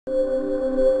Okay,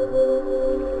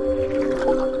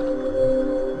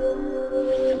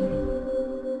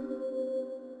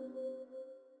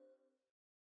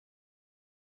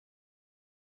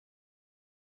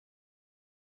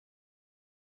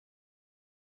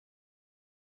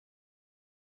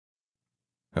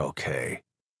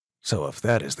 so if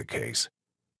that is the case,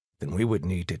 then we would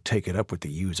need to take it up with the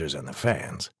users and the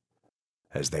fans,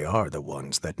 as they are the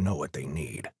ones that know what they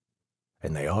need,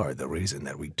 and they are the reason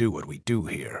that we do what we do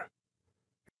here.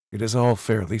 It is all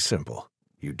fairly simple.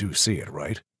 You do see it,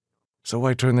 right? So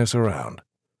why turn this around?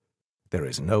 There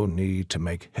is no need to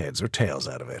make heads or tails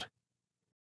out of it.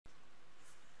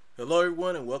 Hello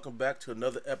everyone and welcome back to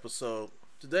another episode.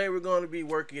 Today we're going to be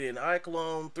working in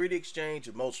Iclone, 3D Exchange,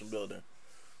 and Motionbuilder.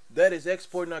 That is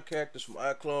exporting our characters from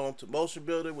Iclone to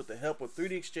Motionbuilder with the help of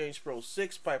 3D Exchange Pro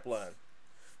 6 pipeline.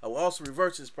 I will also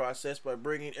reverse this process by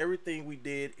bringing everything we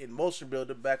did in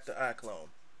Motionbuilder back to Iclone.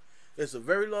 It's a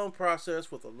very long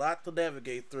process with a lot to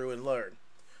navigate through and learn.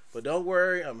 But don't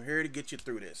worry, I'm here to get you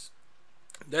through this.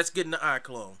 Let's get into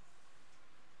Iclone.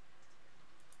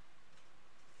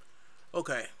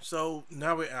 Okay, so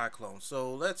now we're at Iclone.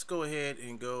 So let's go ahead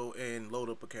and go and load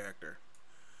up a character.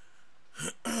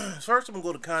 First, I'm going to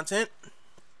go to Content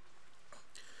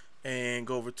and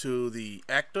go over to the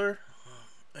Actor.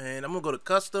 And I'm going to go to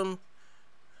Custom,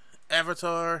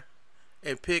 Avatar,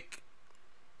 and pick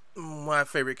my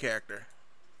favorite character,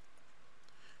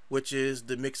 which is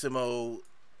the Mixamo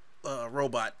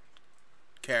robot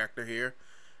character here.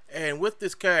 And with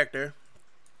this character,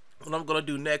 what I'm going to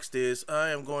do next is I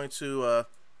am going to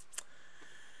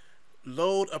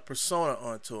load a persona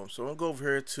onto him. So I'm going to go over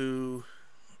here to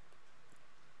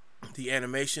the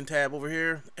animation tab over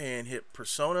here and hit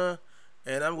persona,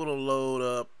 and I'm going to load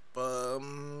up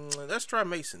let's try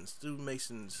Mason's. Do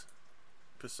Mason's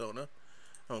persona.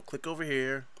 I'm going to click over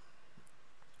here,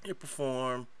 hit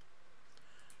perform,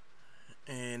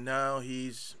 and now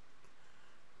he's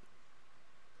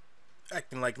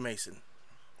acting like Mason.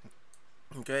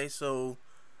 Okay, so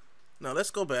now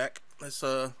let's go back. Let's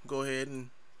go ahead and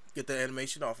get the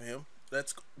animation off of him.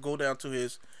 Let's go down to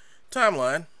his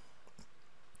timeline.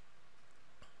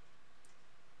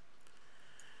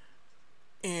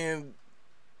 And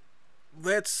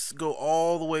let's go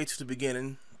all the way to the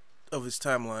beginning of his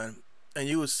timeline, and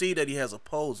you will see that he has a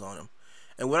pose on him.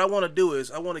 And what I want to do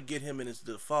is I want to get him in his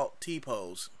default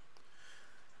T-pose,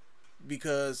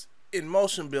 because in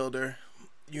Motionbuilder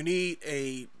you need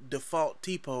a default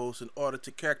T-pose in order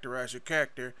to characterize your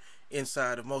character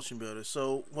inside of Motionbuilder.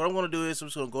 So what I'm going to do is I'm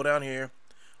just going to go down here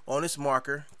on this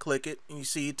marker, click it, and you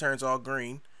see it turns all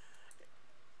green.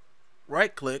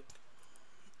 Right click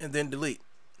and then delete.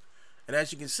 And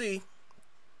as you can see,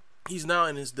 he's now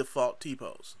in his default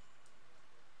T-pose.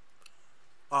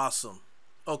 Awesome.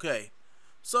 Okay,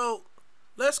 so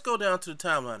let's go down to the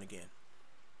timeline again.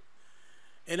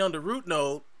 And on the root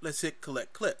node, let's hit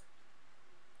collect clip.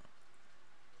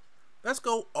 Let's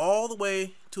go all the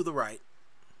way to the right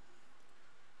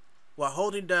while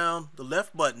holding down the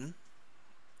left button.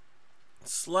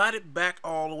 Slide it back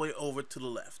all the way over to the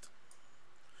left.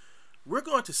 We're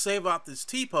going to save out this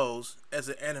T-pose as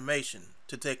an animation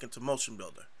to take into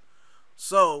Motionbuilder.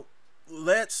 So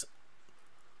let's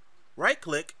right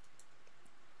click,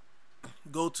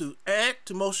 go to add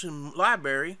to motion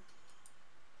library,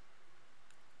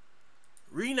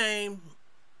 rename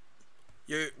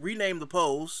the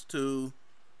pose to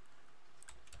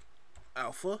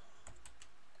alpha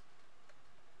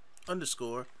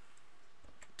underscore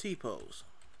T-pose,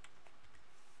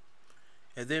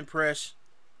 and then press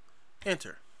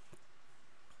enter.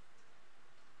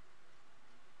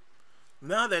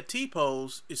 Now that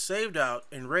T-pose is saved out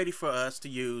and ready for us to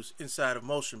use inside of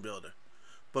Motionbuilder.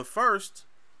 But first,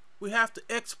 we have to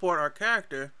export our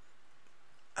character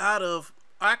out of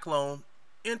Iclone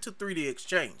into 3D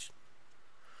Exchange.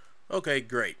 Okay,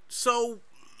 great. So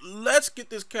let's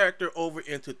get this character over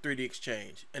into 3D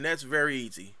Exchange, and that's very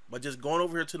easy by just going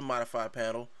over here to the modify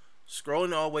panel,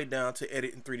 scrolling all the way down to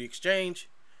edit in 3D Exchange,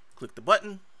 click the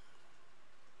button.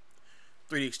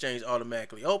 3D Exchange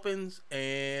automatically opens,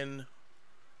 and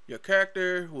your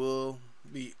character will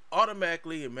be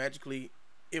automatically and magically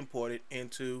imported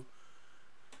into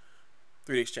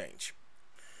 3D Exchange.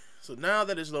 So now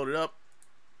that it's loaded up,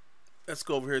 let's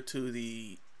go over here to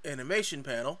the animation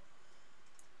panel,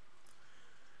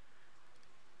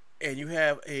 and you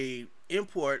have a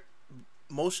import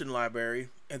motion library,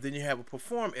 and then you have a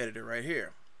perform editor right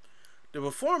here. The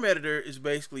perform editor is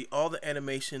basically all the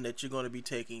animation that you're going to be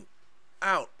taking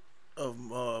out of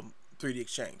 3D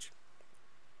Exchange.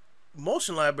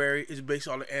 Motion library is based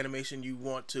on the animation you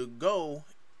want to go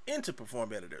into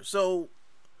perform editor. So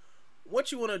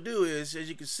what you want to do is, as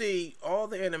you can see, all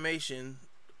the animation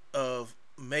of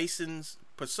Mason's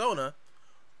persona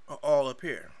are all up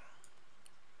here,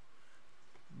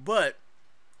 but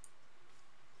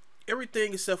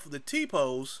everything except for the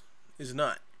T-pose is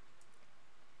not.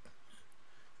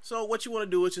 So what you want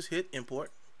to do is just hit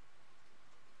import.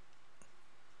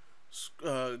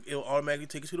 It'll automatically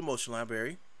take you to the motion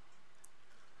library,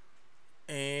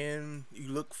 and you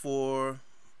look for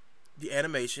the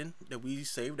animation that we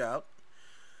saved out,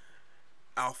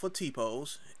 alpha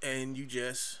T-pose, and you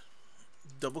just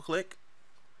double click,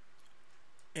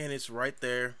 and it's right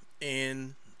there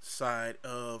inside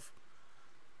of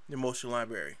the motion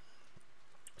library.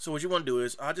 So what you want to do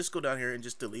is, I'll just go down here and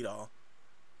just delete all,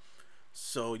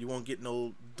 so you won't get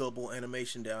no double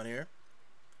animation down here,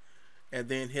 and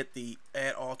then hit the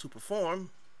add all to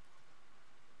perform.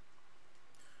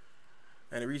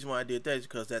 And the reason why I did that is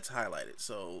because that's highlighted.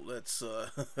 So let's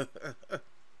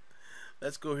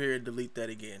let's go here and delete that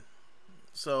again.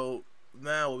 So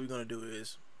now what we're going to do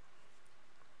is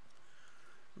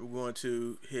we're going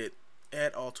to hit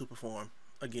add all to perform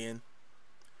again,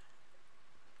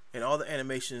 and all the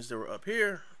animations that were up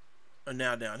here are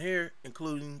now down here,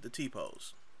 including the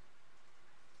T-pose.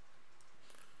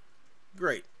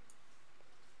 Great.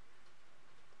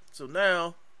 So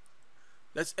now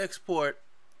let's export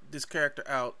this character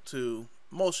out to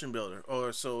Motionbuilder,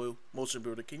 or so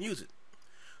Motionbuilder can use it.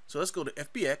 So let's go to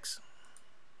FBX.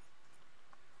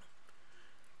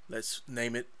 Let's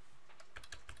name it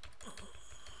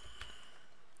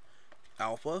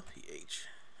alpha PH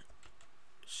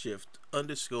shift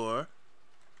underscore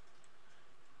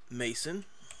Mason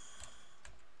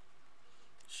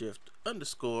shift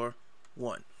underscore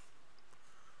 1.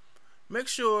 Make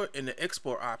sure in the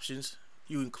export options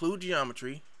you include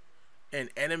geometry and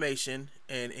animation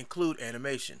and include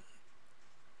animation.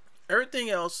 Everything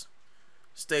else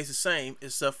stays the same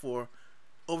except for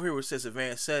over here where it says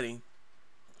advanced setting.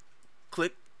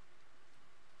 Click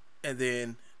and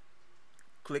then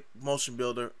click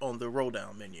Motionbuilder on the roll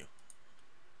down menu.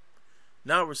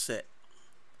 Now we're set.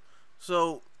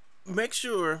 So make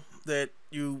sure that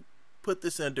you put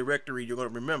this in a directory you're going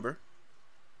to remember.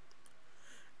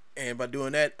 And by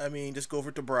doing that, I mean just go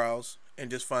over to browse and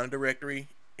just find a directory,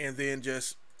 and then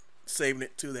just saving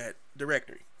it to that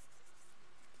directory.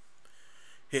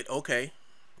 Hit OK.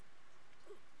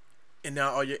 And now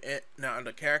all your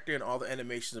the character and all the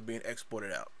animations are being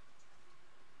exported out.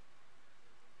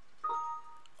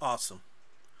 Awesome.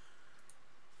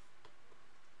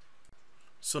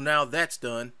 So now that's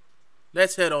done.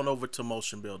 Let's head on over to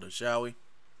Motionbuilder, shall we?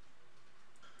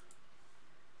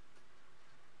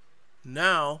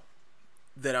 Now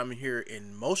that I'm here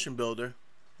in Motionbuilder,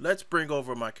 let's bring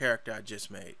over my character I just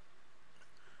made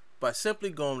by simply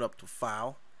going up to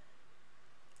File,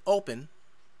 Open,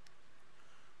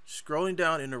 scrolling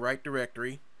down in the right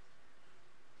directory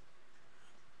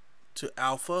to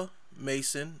alpha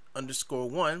Mason underscore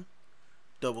 1,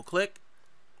 double click,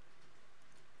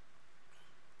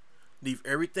 leave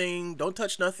everything, don't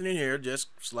touch nothing in here, just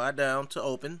slide down to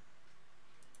open.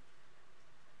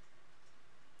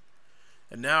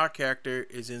 And now our character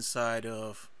is inside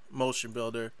of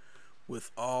Motionbuilder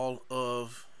with all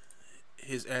of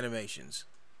his animations.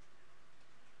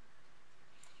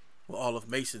 Well, all of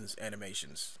Mason's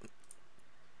animations.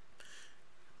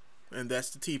 And that's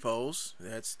the T-pose.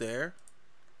 That's there.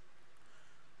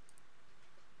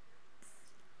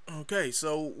 Okay,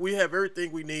 so we have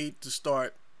everything we need to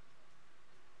start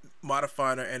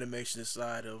modifying our animation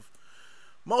inside of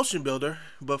Motionbuilder,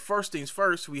 but first things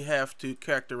first, we have to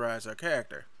characterize our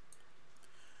character.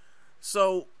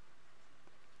 So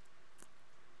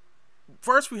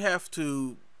first we have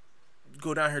to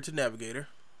go down here to Navigator,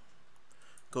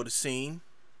 go to Scene,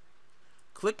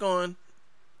 click on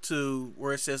to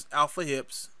where it says Alpha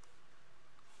Hips,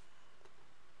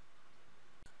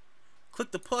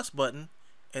 click the plus button,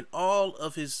 and all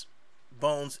of his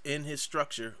bones in his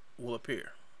structure will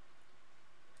appear.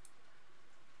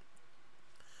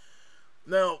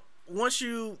 Now, once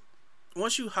you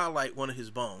highlight one of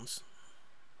his bones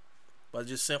by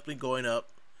just simply going up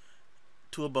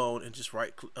to a bone and just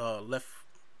right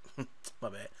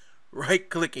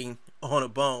clicking on a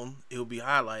bone, it will be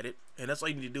highlighted, and that's all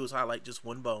you need to do is highlight just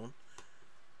one bone.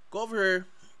 Go over here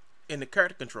in the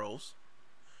character controls,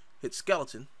 hit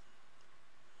skeleton,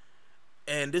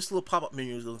 and this little pop-up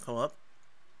menu is going to come up.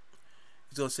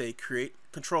 It's going to say create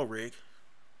control rig,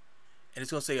 and it's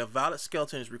going to say a valid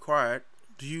skeleton is required.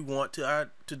 Do you want to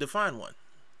define one?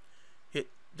 Hit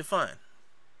define.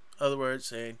 Other words,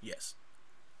 saying yes.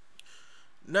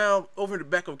 Now over in the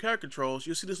back of character controls,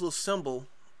 you'll see this little symbol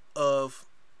of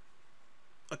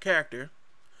a character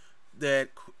that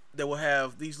will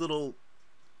have these little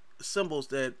symbols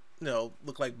that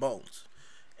look like bones,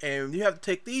 and you have to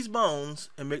take these bones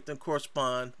and make them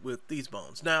correspond with these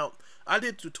bones. Now, I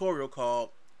did a tutorial called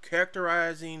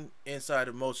characterizing inside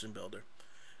of Motionbuilder,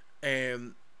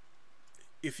 and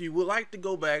if you would like to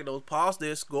go back, pause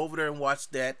this, go over there and watch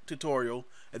that tutorial,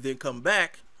 and then come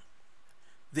back,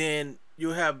 then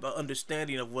you'll have an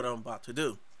understanding of what I'm about to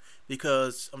do,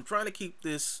 because I'm trying to keep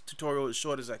this tutorial as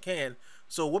short as I can.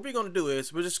 So what we're going to do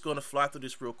is we're just going to fly through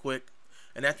this real quick,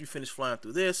 and after you finish flying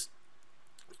through this,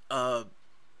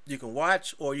 you can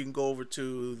watch, or you can go over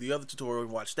to the other tutorial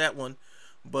and watch that one.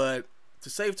 But to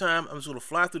save time, I'm just going to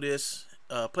fly through this,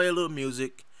 play a little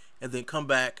music, and then come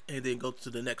back and then go to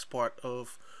the next part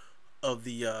of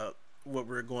the what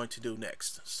we're going to do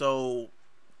next. So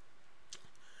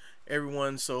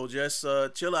everyone, so just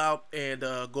chill out and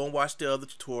go and watch the other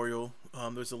tutorial.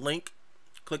 There's a link.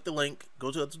 Click the link, go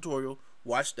to the tutorial,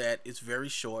 watch that. It's very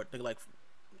short. I think like,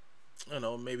 I don't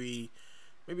know, maybe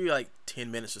like 10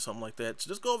 minutes or something like that. So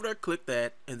just go over there, click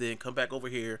that, and then come back over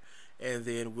here, and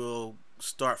then we'll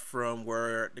start from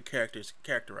where the characters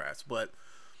characterized. But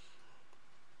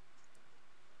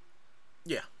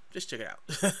yeah, just check it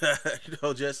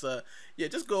out. Just yeah,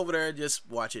 just go over there and just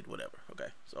watch it, whatever. Okay,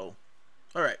 so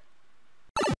all right.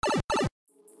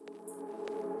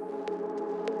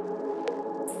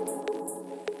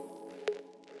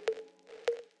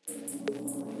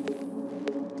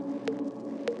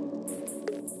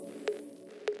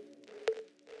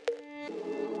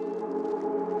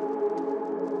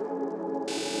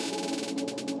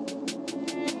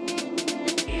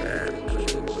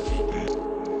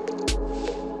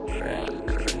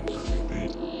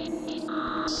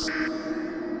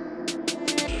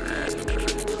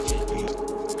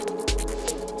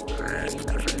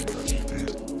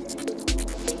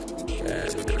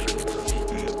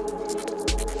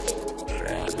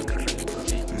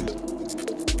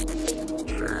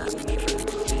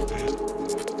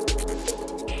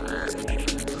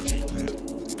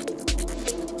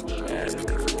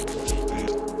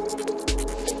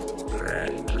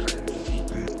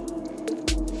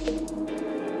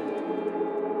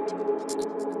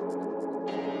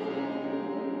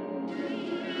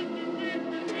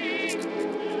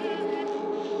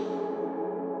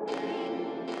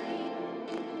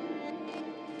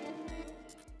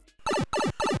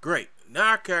 Great, now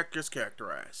our character is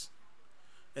characterized,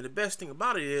 and the best thing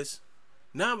about it is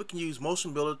now we can use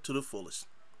Motionbuilder to the fullest.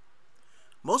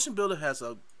 Motionbuilder has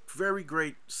a very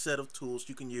great set of tools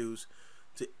you can use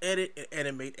to edit and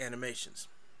animate animations.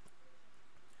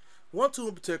 One tool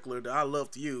in particular that I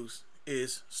love to use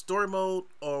is Story Mode,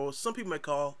 or some people may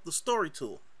call the Story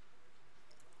tool.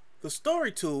 The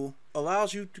Story tool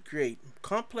allows you to create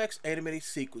complex animated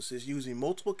sequences using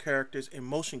multiple characters and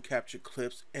motion capture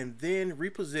clips, and then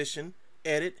reposition,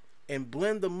 edit, and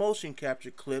blend the motion capture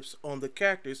clips on the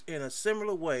characters in a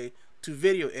similar way to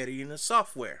video editing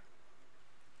software.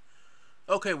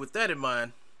 Okay, with that in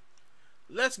mind,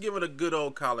 let's give it a good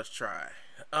old college try.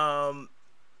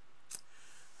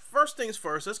 First things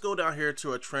first, let's go down here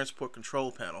to our transport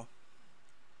control panel.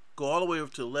 Go all the way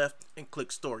over to the left and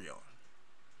click Story on.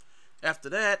 After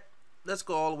that, let's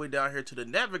go all the way down here to the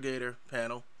Navigator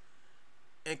panel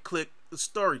and click the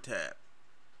Story tab.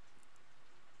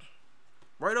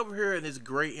 Right over here in this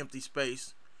gray empty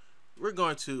space, we're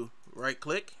going to right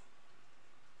click,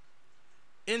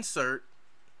 insert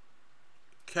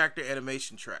character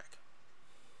animation track.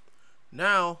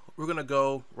 Now we're going to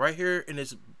go right here in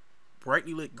this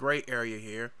brightly lit gray area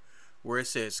here where it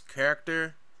says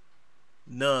character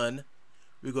none.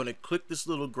 We're going to click this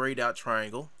little grayed out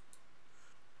triangle.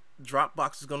 Drop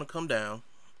box is going to come down,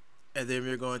 and then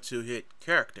we're going to hit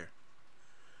character.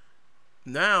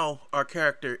 Now our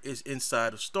character is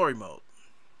inside of story mode.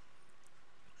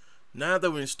 Now that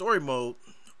we're in story mode,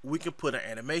 we can put an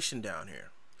animation down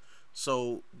here.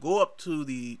 So go up to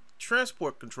the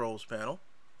transport controls panel,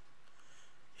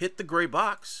 hit the gray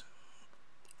box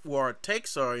where our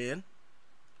takes are in,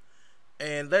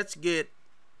 and let's get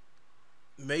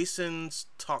Mason's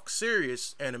Talk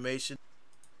Serious animation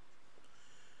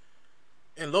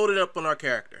and load it up on our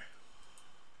character.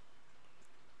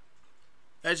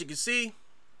 As you can see,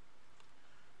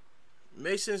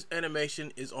 Mason's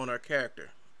animation is on our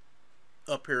character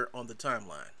up here on the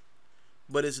timeline,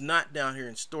 but it's not down here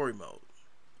in story mode.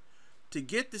 To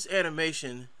get this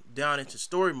animation down into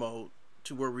story mode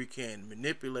to where we can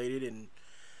manipulate it and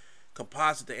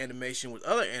composite the animation with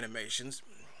other animations,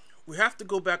 we have to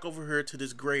go back over here to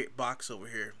this gray box over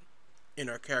here in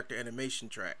our character animation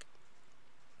track.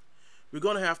 We're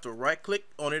going to have to right click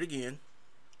on it again,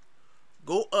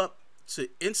 go up to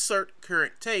insert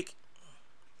current take,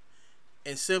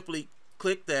 and simply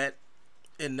click that,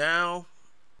 and now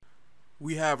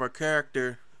we have our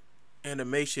character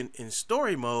animation in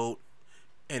story mode,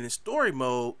 and in story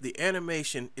mode the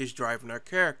animation is driving our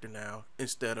character now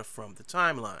instead of from the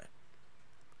timeline.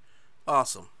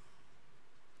 Awesome.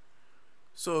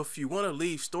 So if you want to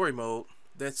leave story mode,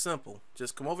 that's simple.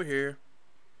 Just come over here,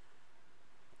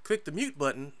 click the mute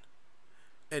button,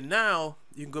 and now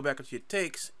you can go back into your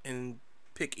takes and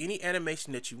pick any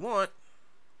animation that you want,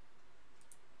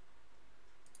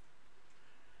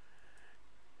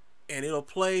 and it'll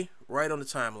play right on the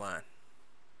timeline.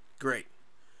 Great.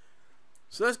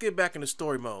 So let's get back into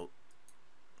story mode.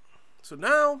 So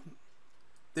now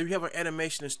that we have our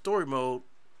animation in story mode,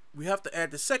 we have to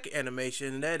add the second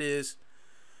animation, and that is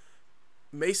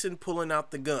Mason pulling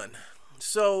out the gun.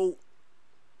 So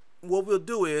what we'll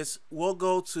do is we'll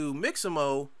go to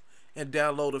Mixamo and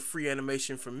download a free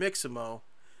animation from Mixamo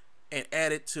and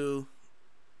add it to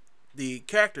the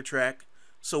character track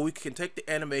so we can take the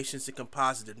animations and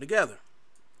composite them together.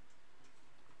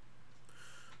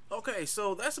 Okay,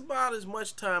 so that's about as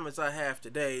much time as I have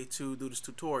today to do this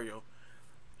tutorial.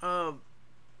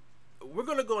 We're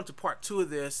going to go into part 2 of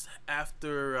this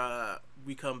after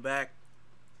we come back.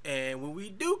 And when we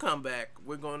do come back,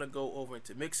 we're going to go over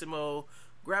into Mixamo,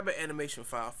 grab an animation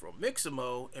file from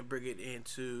Mixamo, and bring it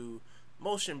into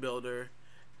Motionbuilder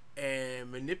and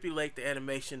manipulate the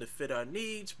animation to fit our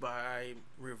needs by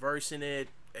reversing it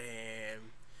and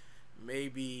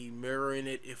maybe mirroring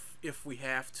it if we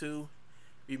have to.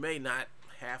 We may not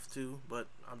have to, but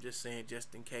I'm just saying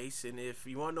just in case. And if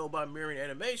you want to know about mirroring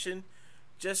animation,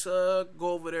 just go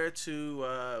over there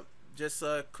to just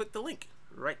click the link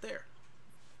right there.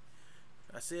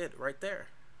 I said right there.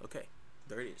 Okay,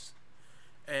 there it is.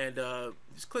 And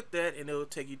just click that and it'll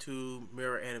take you to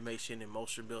mirror animation in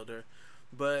Motionbuilder.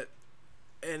 But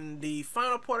in the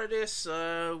final part of this,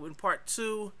 in part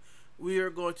 2, we are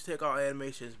going to take our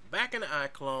animations back into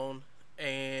Iclone,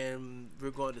 and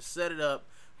we're going to set it up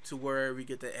to where we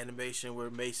get the animation where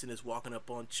Mason is walking up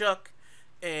on Chuck,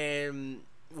 and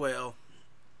well,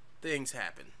 things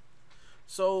happen.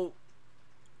 So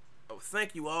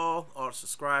thank you all the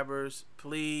subscribers.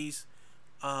 Please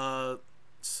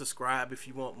subscribe if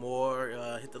you want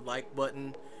more. Hit the like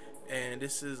button. And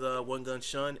this is One Gun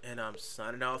Shun, and I'm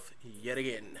signing off yet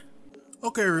again.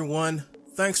 Okay, everyone,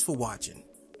 thanks for watching.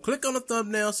 Click on the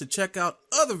thumbnails to check out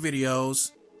other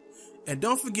videos, and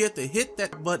don't forget to hit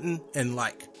that button and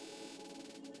like.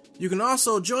 You can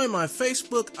also join my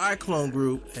Facebook Iclone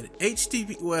group at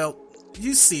HTTP. Well,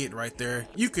 you see it right there.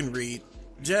 You can read.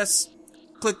 Just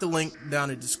click the link down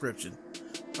in the description.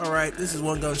 Alright, this is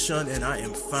One Gun Shun, and I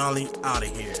am finally out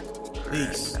of here.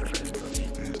 Peace.